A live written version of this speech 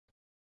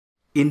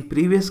In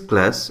previous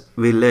class,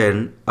 we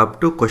learned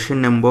up to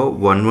question number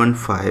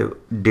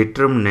 115,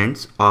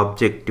 Determinants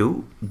Objective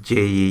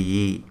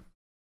JEE.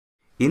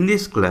 In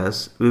this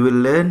class, we will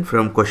learn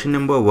from question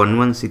number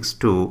 116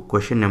 to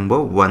question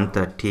number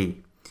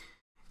 130.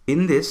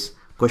 In this,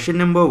 question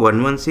number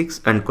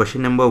 116 and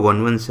question number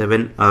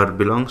 117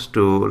 belongs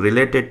to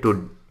related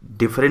to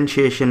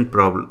differentiation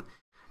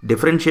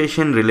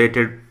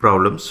related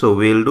problems. So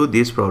we will do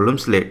these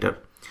problems later.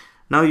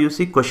 Now you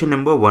see question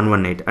number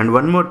 118, and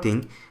one more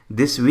thing,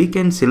 this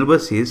weekend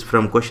syllabus is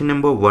from question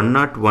number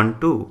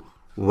 101 to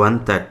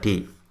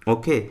 130.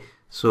 Okay,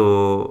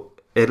 so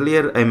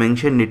earlier I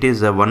mentioned it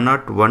is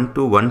 101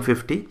 to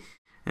 150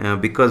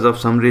 because of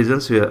some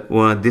reasons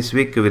this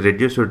week we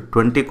reduced to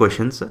 20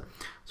 questions.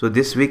 So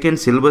this weekend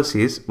syllabus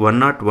is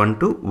 101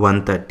 to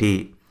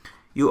 130.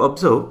 You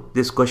observe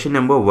this question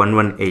number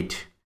 118.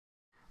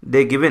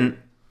 They given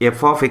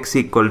f of x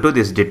equal to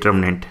this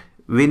determinant.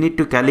 We need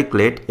to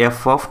calculate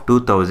f of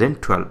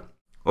 2012.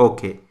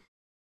 Okay,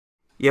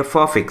 f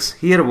of x.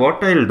 Here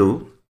what I'll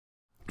do,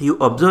 you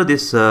observe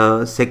this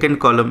second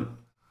column.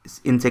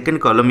 In second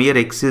column, here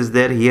x is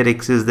there, here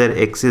x is there,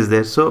 x is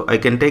there. So I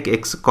can take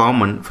x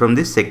common from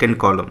the second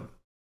column.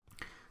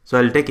 So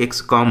I'll take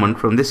x common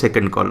from the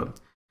second column.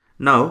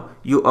 Now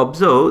you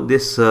observe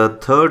this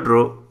third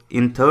row.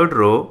 In third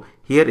row,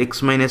 here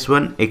x minus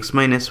 1, x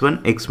minus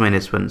 1, x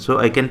minus 1. So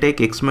I can take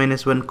x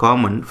minus 1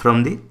 common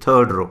from the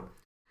third row.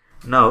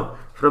 Now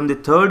from the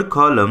third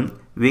column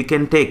we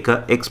can take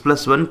x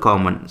plus 1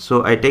 common.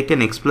 So I take an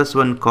x plus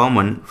 1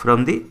 common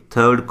from the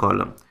third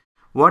column.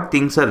 What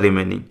things are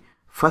remaining?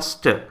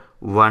 First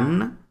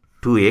 1,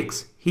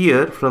 2x.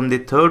 Here from the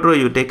third row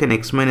you take an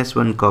x minus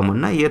 1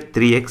 common. Now here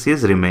 3x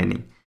is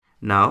remaining.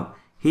 Now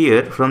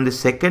here from the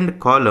second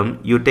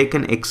column you take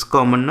an x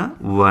common,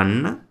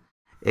 1,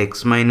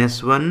 x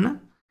minus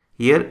 1.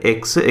 Here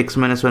x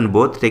minus 1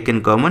 both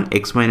taken common,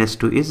 x minus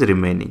 2 is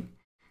remaining.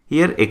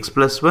 Here x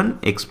plus 1,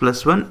 x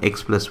plus 1,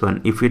 x plus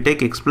 1. If you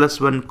take x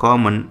plus 1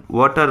 common,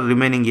 what are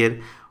remaining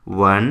here?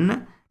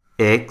 1,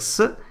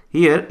 x.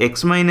 Here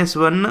x minus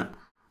 1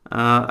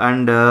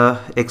 and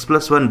x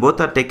plus 1 both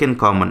are taken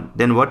common.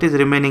 Then what is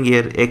remaining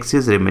here? X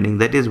is remaining.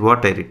 That is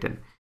what I written.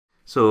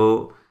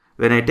 So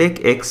when I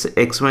take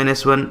x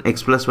minus 1,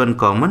 x plus 1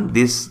 common,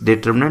 this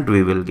determinant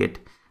we will get.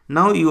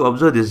 Now you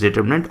observe this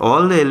determinant,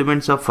 all the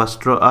elements of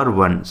first row are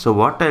 1. So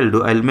what I'll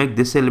do, I'll make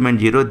this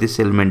element 0, this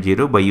element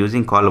 0 by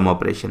using column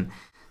operation.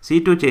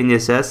 C2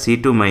 changes as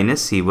C2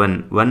 minus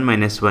C1, 1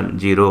 minus 1,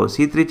 0.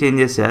 C3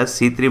 changes as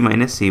C3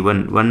 minus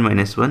C1, 1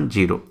 minus 1,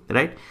 0.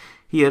 Right?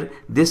 Here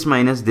this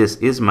minus this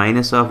is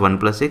minus of 1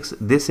 plus x.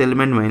 This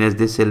element minus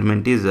this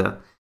element is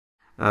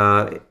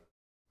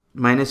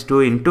minus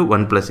 2 into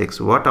 1 plus x.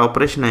 What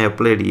operation I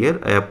applied here?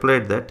 I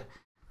applied that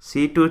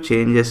C2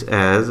 changes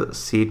as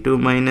C2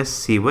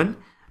 minus C1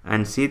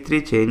 and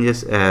C3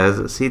 changes as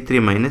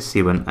C3 minus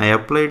C1. I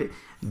applied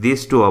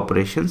these two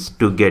operations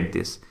to get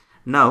this.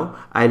 Now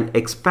I'll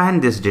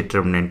expand this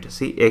determinant.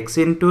 See, x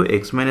into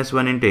x minus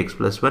 1 into x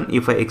plus 1.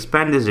 If I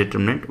expand this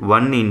determinant,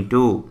 1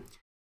 into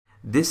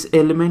this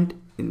element,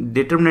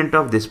 determinant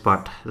of this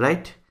part,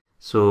 right?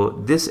 So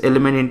this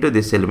element into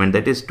this element,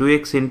 that is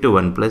 2x into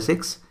 1 plus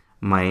x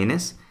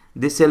minus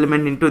this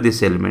element into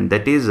this element,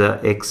 that is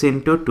x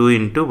into 2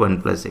 into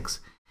 1 plus x.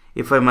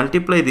 If I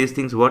multiply these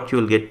things, what you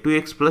will get?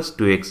 2x plus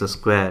 2x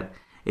square.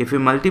 If you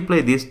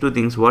multiply these two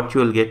things, what you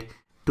will get?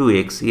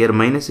 2x. Here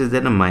minus is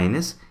then a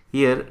minus.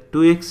 Here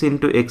 2x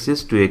into x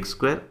is 2x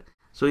square.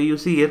 So you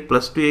see here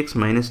plus 2x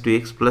minus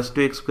 2x plus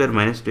 2x square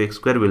minus 2x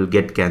square will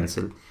get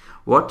cancelled.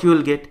 What you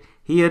will get?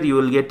 Here you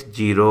will get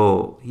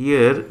 0.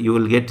 Here you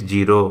will get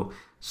 0.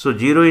 So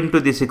 0 into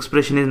this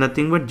expression is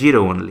nothing but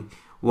 0 only.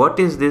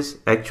 What is this?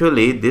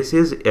 Actually, this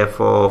is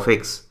f of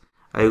x.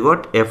 I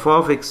got f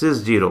of x is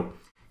 0.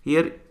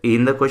 Here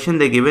in the question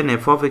they given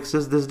f of x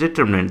is this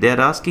determinant. They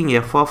are asking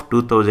f of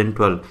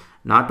 2012.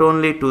 Not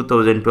only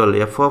 2012,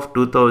 f of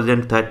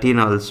 2013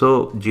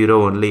 also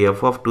 0 only.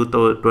 F of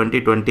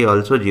 2020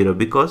 also 0,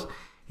 because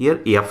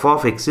here f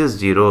of x is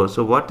 0.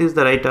 So what is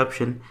the right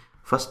option?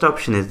 First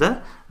option is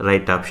the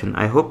right option.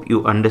 I hope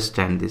you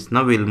understand this.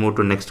 Now we will move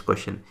to next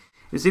question.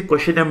 You see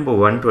question number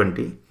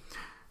 120.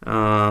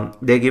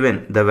 They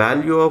given the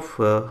value of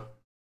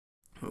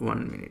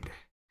 1 minute.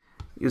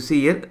 You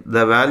see here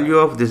the value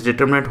of this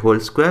determinant whole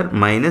square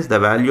minus the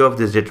value of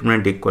this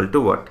determinant equal to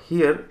what?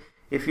 Here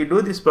if you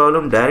do this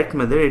problem direct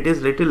method, it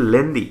is little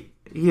lengthy.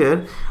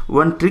 Here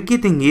one tricky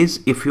thing is,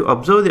 if you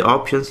observe the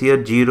options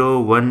here 0,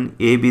 1,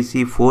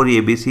 ABC, 4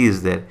 ABC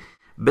is there.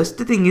 Best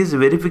thing is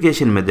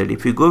verification method.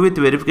 If you go with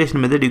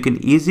verification method, you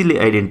can easily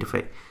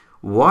identify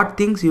what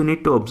things you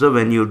need to observe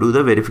when you do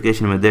the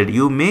verification method.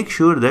 You make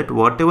sure that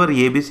whatever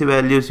ABC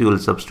values you will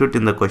substitute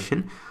in the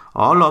question,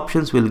 all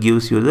options will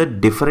give you the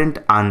different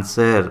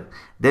answer.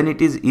 Then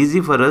it is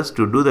easy for us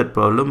to do that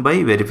problem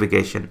by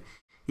verification.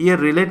 Here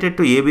related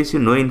to ABC,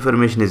 no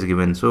information is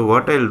given. So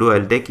what I'll do,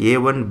 I'll take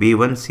A1,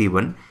 B1,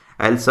 C1.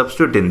 I'll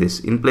substitute in this.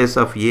 In place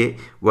of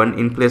A1,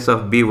 in place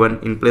of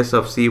B1, in place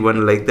of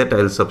C1, like that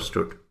I'll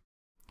substitute.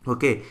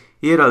 Okay.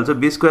 Here also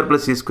b square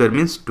plus c square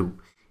means 2.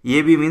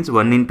 AB means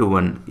 1 into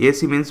 1.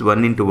 AC means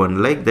 1 into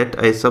 1. Like that,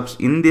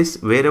 in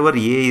this, wherever A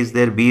is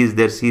there, B is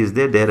there, C is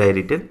there, there I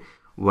written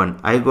 1.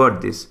 I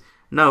got this.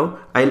 Now,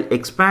 I'll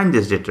expand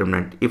this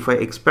determinant. If I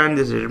expand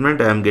this determinant,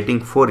 I am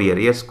getting 4 here.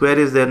 Here square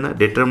is there, na?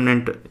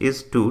 Determinant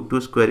is 2. 2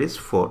 square is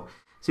 4.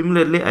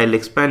 Similarly, I'll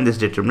expand this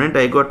determinant.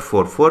 I got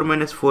 4. 4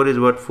 minus 4 is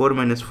what? 4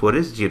 minus 4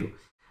 is 0.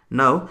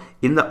 Now,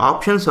 in the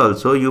options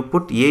also, you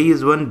put A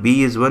is 1,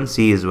 B is 1,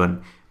 C is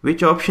 1.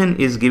 Which option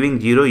is giving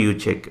 0, you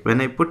check. When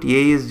I put A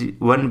is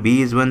 1,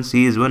 B is 1,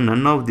 C is 1,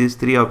 none of these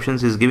three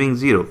options is giving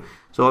 0.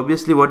 So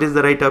obviously, what is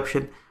the right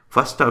option?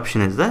 First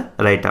option is the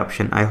right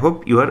option. I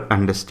hope you are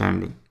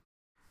understanding.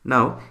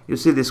 Now, you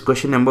see this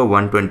question number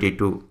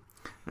 122.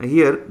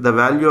 Here, the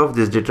value of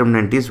this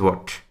determinant is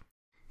what?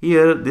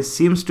 Here, this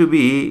seems to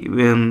be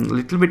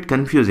little bit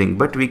confusing,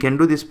 but we can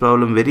do this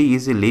problem very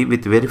easily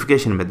with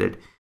verification method.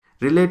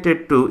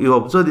 Related to, you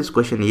observe this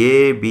question,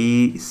 A,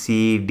 B,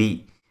 C,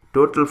 D.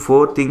 Total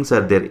 4 things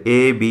are there,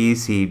 A, B,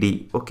 C,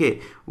 D.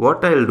 Okay,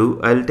 what I'll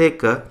do, I'll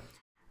take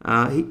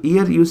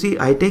here you see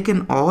I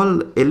taken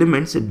all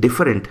elements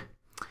different.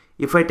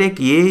 If I take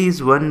A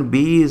is 1,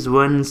 B is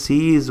 1,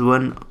 C is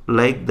 1,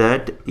 like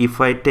that,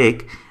 if I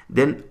take,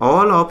 then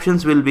all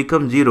options will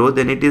become 0.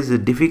 Then it is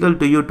difficult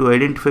to you to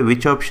identify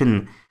which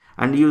option.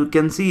 And you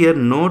can see here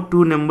no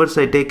two numbers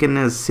I taken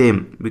as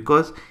same,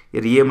 because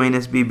here A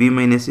minus B, B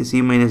minus C,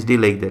 C minus D,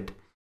 like that.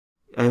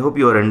 I hope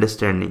you are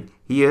understanding.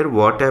 Here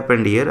what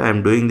happened here, I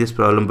am doing this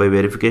problem by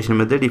verification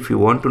method. If you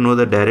want to know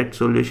the direct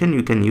solution,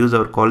 you can use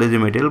our college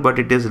material, but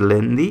it is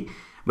lengthy.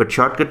 But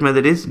shortcut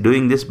method is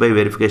doing this by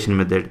verification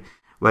method.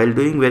 While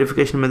doing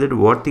verification method,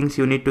 what things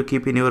you need to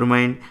keep in your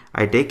mind?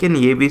 I taken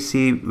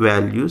ABC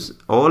values,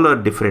 all are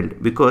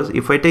different, because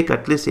if I take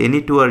at least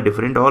any two are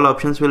different, all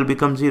options will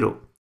become 0.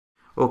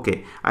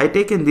 Okay, I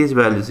taken these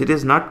values. It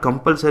is not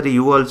compulsory,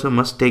 you also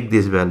must take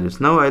these values.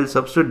 Now I will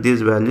substitute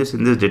these values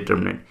in this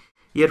determinant.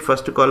 Here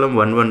first column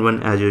 1, 1,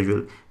 1 as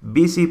usual.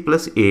 BC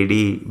plus AD,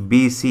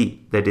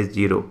 BC that is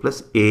 0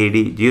 plus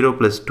AD, 0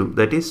 plus 2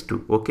 that is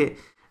 2. Okay,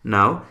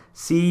 now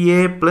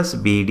CA plus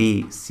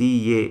BD,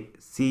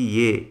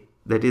 CA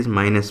that is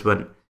minus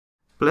 1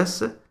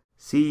 plus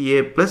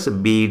CA plus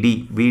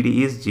BD,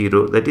 BD is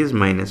 0 that is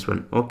minus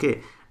 1.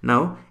 Okay,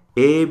 now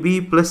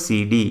AB plus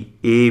CD,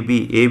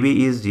 AB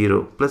is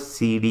 0 plus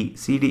CD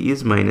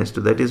is minus 2,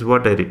 that is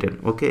what I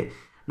written. Okay,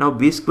 now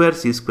B square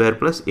C square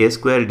plus A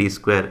square D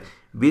square,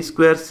 B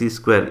square C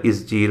square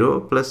is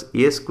 0 plus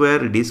A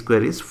square D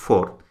square is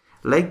 4.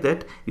 Like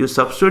that, you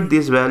substitute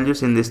these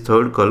values in this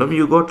third column,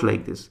 you got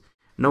like this.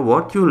 Now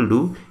what you will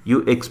do, you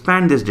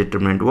expand this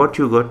determinant. What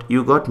you got?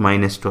 You got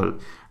minus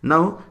 12.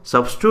 Now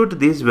substitute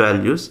these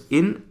values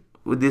in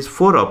these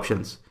 4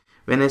 options.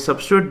 When I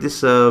substitute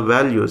this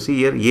value, see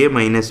here A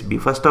minus B.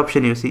 First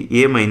option you see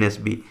A minus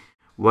B.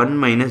 1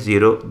 minus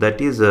 0 that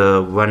is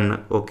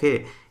 1.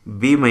 Okay.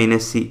 B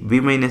minus C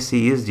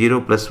is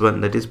 0 plus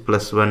 1 that is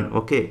plus 1.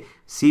 Okay.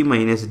 C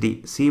minus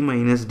D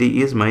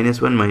is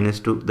minus 1 minus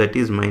 2 that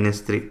is minus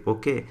 3.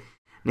 Okay.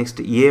 Next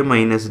A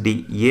minus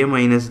D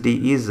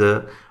is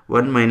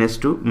 1 minus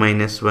 2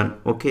 minus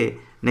 1. Okay.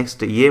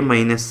 Next A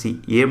minus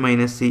C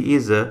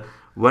is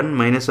 1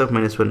 minus of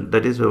minus 1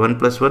 that is 1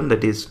 plus 1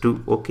 that is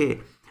 2. Okay.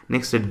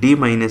 Next D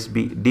minus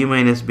B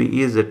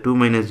is 2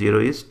 minus 0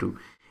 is 2.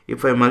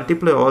 If I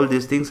multiply all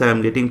these things, I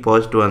am getting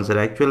positive answer.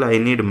 Actually I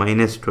need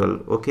minus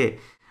 12. Okay,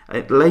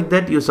 like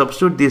that you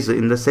substitute this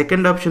in the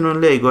second option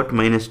only. I got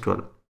minus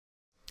 12.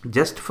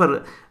 Just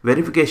for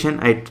verification,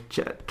 I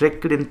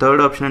checked in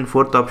third option and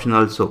fourth option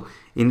also.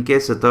 In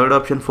case the third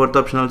option, fourth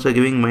option also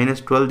giving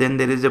minus 12, then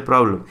there is a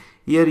problem.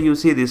 Here you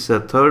see this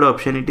third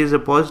option, it is a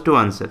positive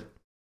answer.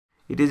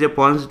 It is a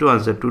positive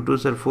answer. 2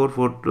 2s are 4,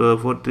 4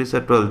 3s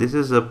are 12. This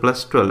is a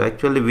plus 12.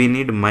 Actually we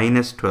need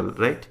minus 12,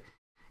 right?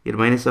 Here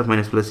minus of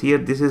minus plus. Here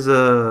this is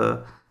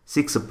a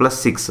 6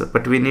 plus 6,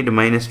 but we need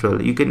minus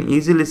 12. You can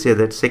easily say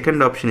that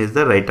second option is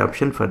the right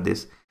option for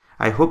this.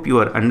 I hope you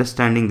are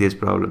understanding these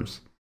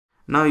problems.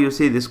 Now you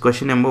see this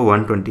question number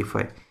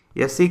 125.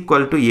 S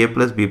equal to A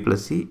plus B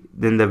plus C.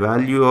 Then the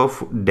value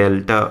of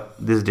delta,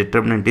 this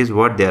determinant, is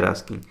what they are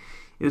asking.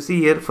 You see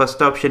here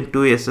first option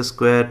 2s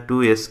square,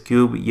 2s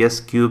cube, s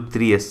cube,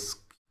 3s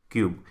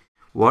cube.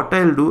 What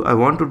I'll do, I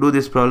want to do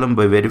this problem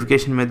by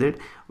verification method.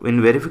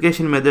 In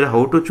verification method,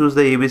 how to choose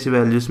the ABC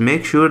values,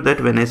 make sure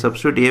that when I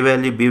substitute A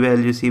value, B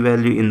value, C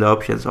value in the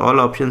options, all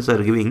options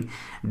are giving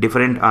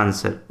different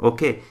answer.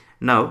 Okay,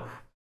 now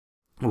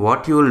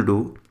what you will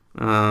do,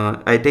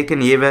 I take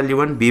an A value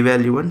 1, B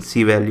value 1,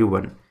 C value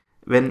 1.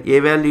 When A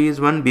value is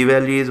 1, B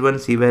value is 1,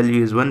 C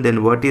value is 1,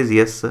 then what is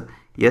S?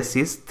 S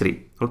is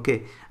 3.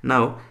 Okay,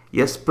 now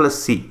S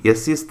plus C,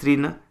 S is 3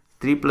 na?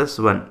 3 plus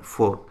 1,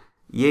 4.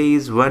 A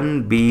is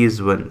 1, B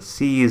is 1,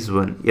 C is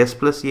 1, S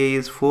plus A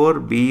is 4,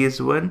 B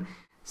is 1,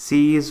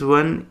 C is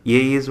 1,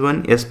 A is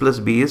 1, S plus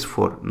B is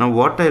 4. Now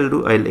what I'll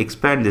do, I'll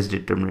expand this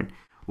determinant.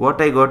 What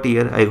I got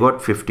here, I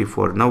got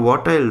 54. Now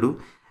what I'll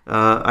do,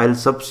 I'll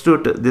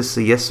substitute this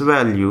S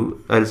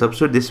value,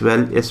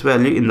 S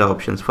value in the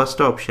options. First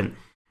option,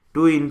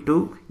 2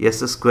 into S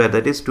square,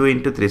 that is 2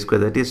 into 3 square,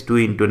 that is 2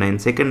 into 9.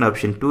 Second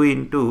option, 2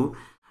 into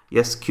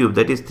s cube,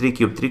 that is 3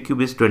 cube. 3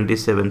 cube is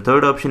 27.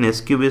 Third option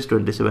s cube is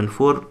 27.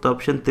 Fourth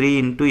option 3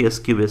 into s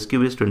cube. S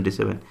cube is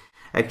 27.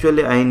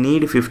 Actually I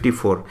need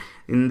 54.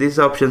 In these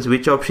options,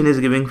 which option is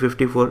giving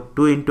 54?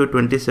 2 into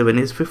 27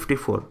 is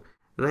 54,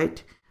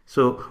 right?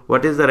 So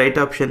what is the right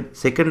option?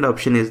 Second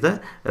option is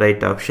the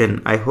right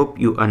option. I hope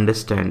you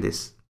understand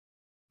this.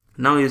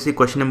 Now you see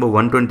question number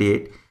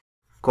 128.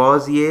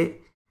 Cos A,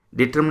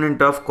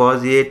 determinant of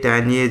cos A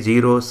tan A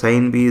 0,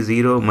 sin B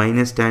 0,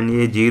 minus tan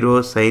A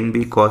 0, sin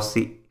B cos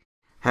C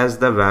has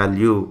the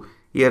value.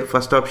 Here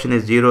first option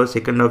is 0,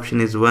 second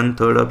option is 1,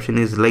 third option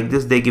is like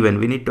this they given.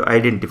 We need to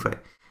identify.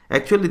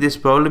 Actually this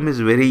problem is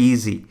very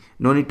easy.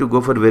 No need to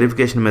go for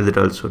verification method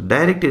also.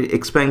 Direct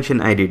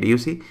expansion I did. You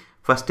see,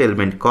 first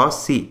element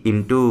cos C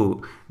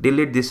into,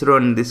 delete this row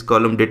and this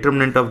column,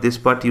 determinant of this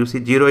part, you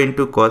see 0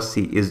 into cos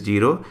C is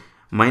 0,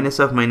 minus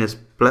of minus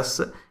plus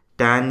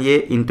tan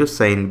A into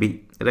sin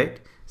B,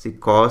 right? See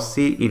cos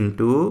C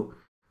into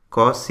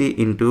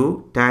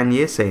tan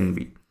A sin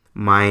B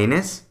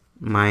minus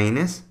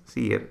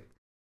see here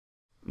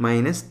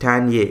minus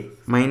tan A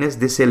minus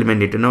this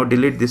element into, now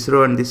delete this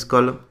row and this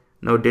column.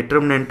 Now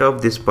determinant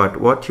of this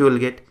part, what you will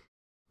get?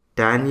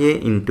 Tan A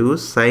into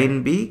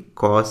sin B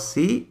cos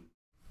C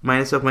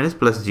minus of minus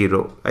plus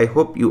 0. I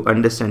hope you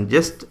understand.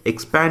 Just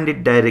expand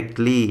it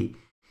directly.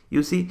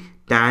 You see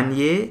tan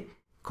A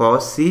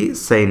cos C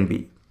sin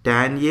B.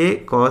 Tan A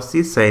cos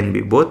C sin B.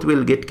 Both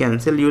will get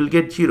cancelled. You will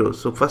get 0.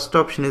 So first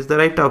option is the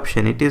right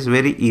option. It is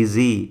very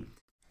easy.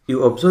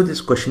 You observe this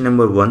question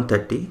number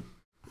 130.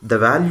 The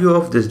value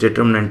of this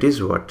determinant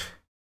is what?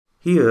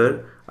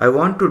 Here I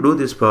want to do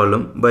this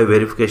problem by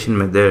verification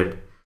method.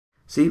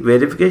 See,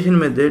 verification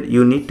method,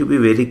 you need to be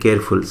very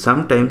careful.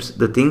 Sometimes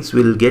the things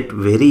will get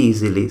very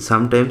easily.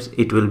 Sometimes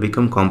it will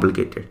become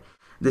complicated.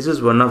 This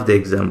is one of the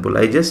example.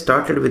 I just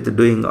started with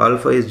doing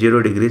alpha is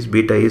 0 degrees,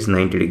 beta is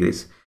 90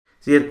 degrees.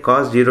 See here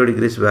cos 0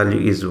 degrees value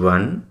is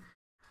 1.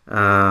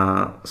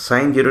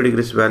 Sin 0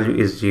 degrees value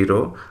is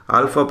 0.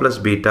 Alpha plus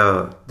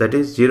beta, that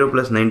is 0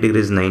 plus 90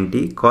 degrees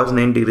 90. Cos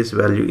 90 degrees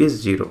value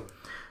is 0.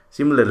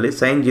 Similarly,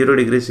 sin 0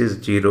 degrees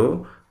is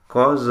 0.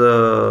 Cos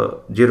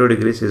 0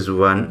 degrees is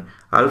 1.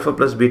 Alpha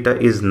plus beta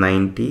is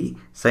 90.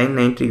 Sin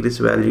 90 degrees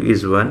value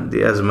is 1.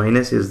 As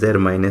minus is there,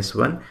 minus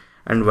 1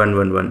 and 1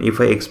 1 1. If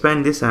I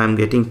expand this, I am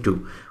getting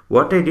 2.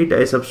 What I did,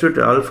 I substitute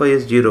alpha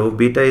is 0,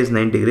 beta is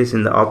 90 degrees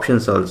in the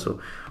options also.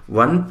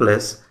 1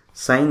 plus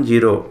sin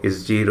 0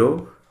 is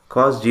 0,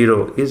 cos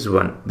 0 is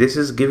 1. This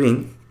is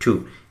giving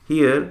 2.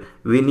 Here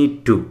we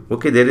need 2.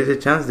 Okay, there is a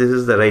chance this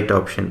is the right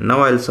option.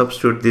 Now I'll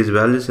substitute these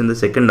values in the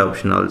second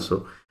option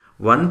also.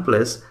 1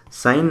 plus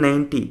sin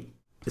 90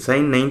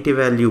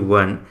 value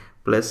 1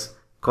 plus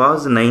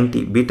cos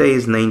 90, beta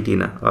is 90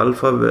 now,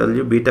 alpha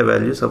value, beta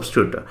value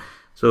substitute.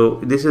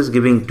 So this is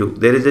giving 2.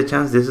 There is a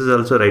chance this is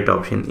also right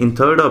option. In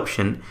third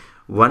option,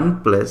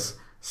 1 plus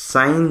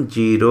sin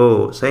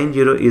 0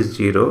 is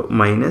 0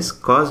 minus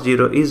cos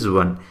 0 is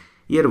 1.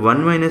 Here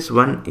 1 minus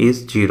 1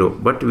 is 0,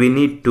 but we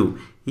need 2.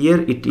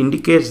 Here it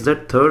indicates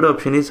that third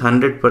option is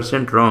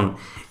 100% wrong.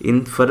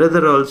 In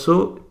further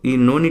also, you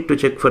no need to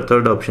check for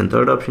third option.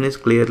 Third option is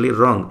clearly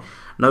wrong.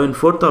 Now in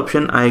fourth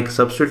option, I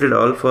substituted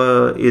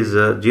alpha is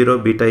 0,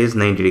 beta is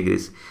 90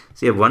 degrees.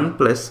 See 1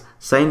 plus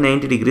sin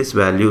 90 degrees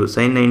value,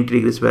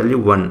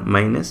 1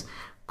 minus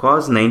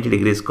cos 90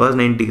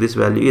 degrees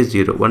value is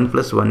 0. 1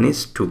 plus 1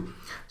 is 2.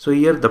 So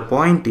here the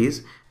point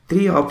is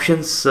 3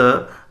 options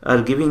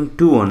are giving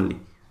 2 only.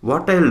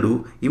 What I'll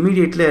do,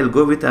 immediately I'll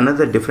go with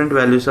another different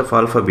values of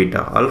alpha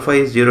beta. Alpha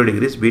is 0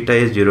 degrees, beta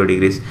is 0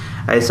 degrees.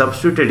 I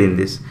substituted in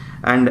this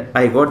and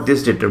I got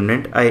this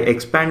determinant. I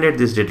expanded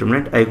this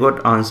determinant. I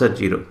got answer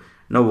 0.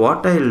 Now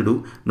what I'll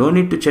do, no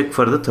need to check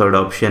for the third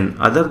option.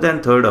 Other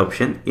than third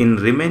option, in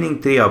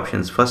remaining 3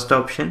 options, first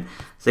option,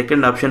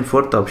 second option,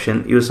 fourth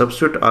option, you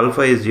substitute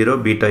alpha is 0,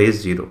 beta is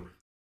 0.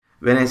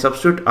 When I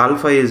substitute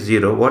alpha is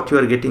 0, what you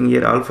are getting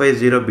here, alpha is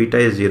 0, beta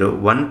is 0,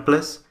 1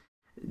 plus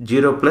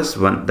 0 plus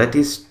 1, that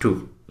is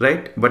 2,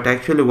 right? But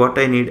actually what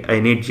I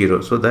need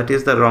 0, so that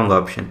is the wrong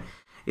option.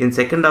 In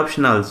second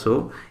option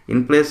also,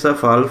 in place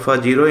of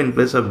alpha 0, in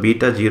place of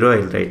beta 0,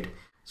 I'll write.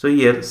 So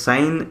here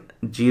sin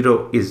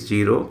 0 is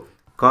 0,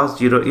 cos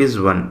 0 is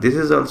 1. This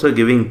is also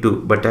giving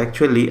 2, but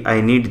actually I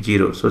need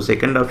 0. So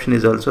second option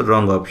is also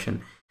wrong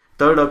option.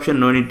 Third option,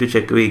 no need to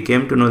check. We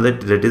came to know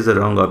that that is the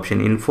wrong option.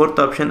 In fourth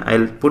option,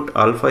 I'll put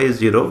alpha is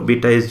 0,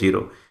 beta is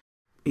 0.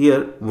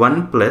 Here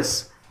 1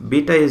 plus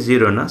beta is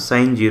 0 na,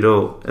 sin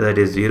 0, that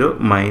is 0,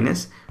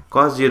 minus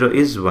cos 0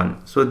 is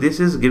 1. So this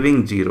is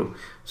giving 0.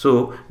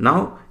 So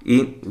now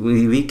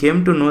we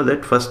came to know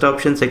that first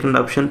option, second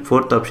option,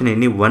 fourth option,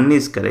 any one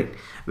is correct.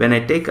 When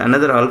I take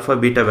another alpha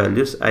beta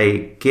values,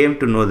 I came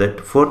to know that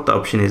fourth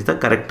option is the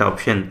correct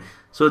option.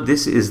 So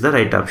this is the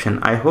right option.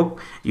 I hope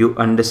you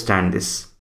understand this.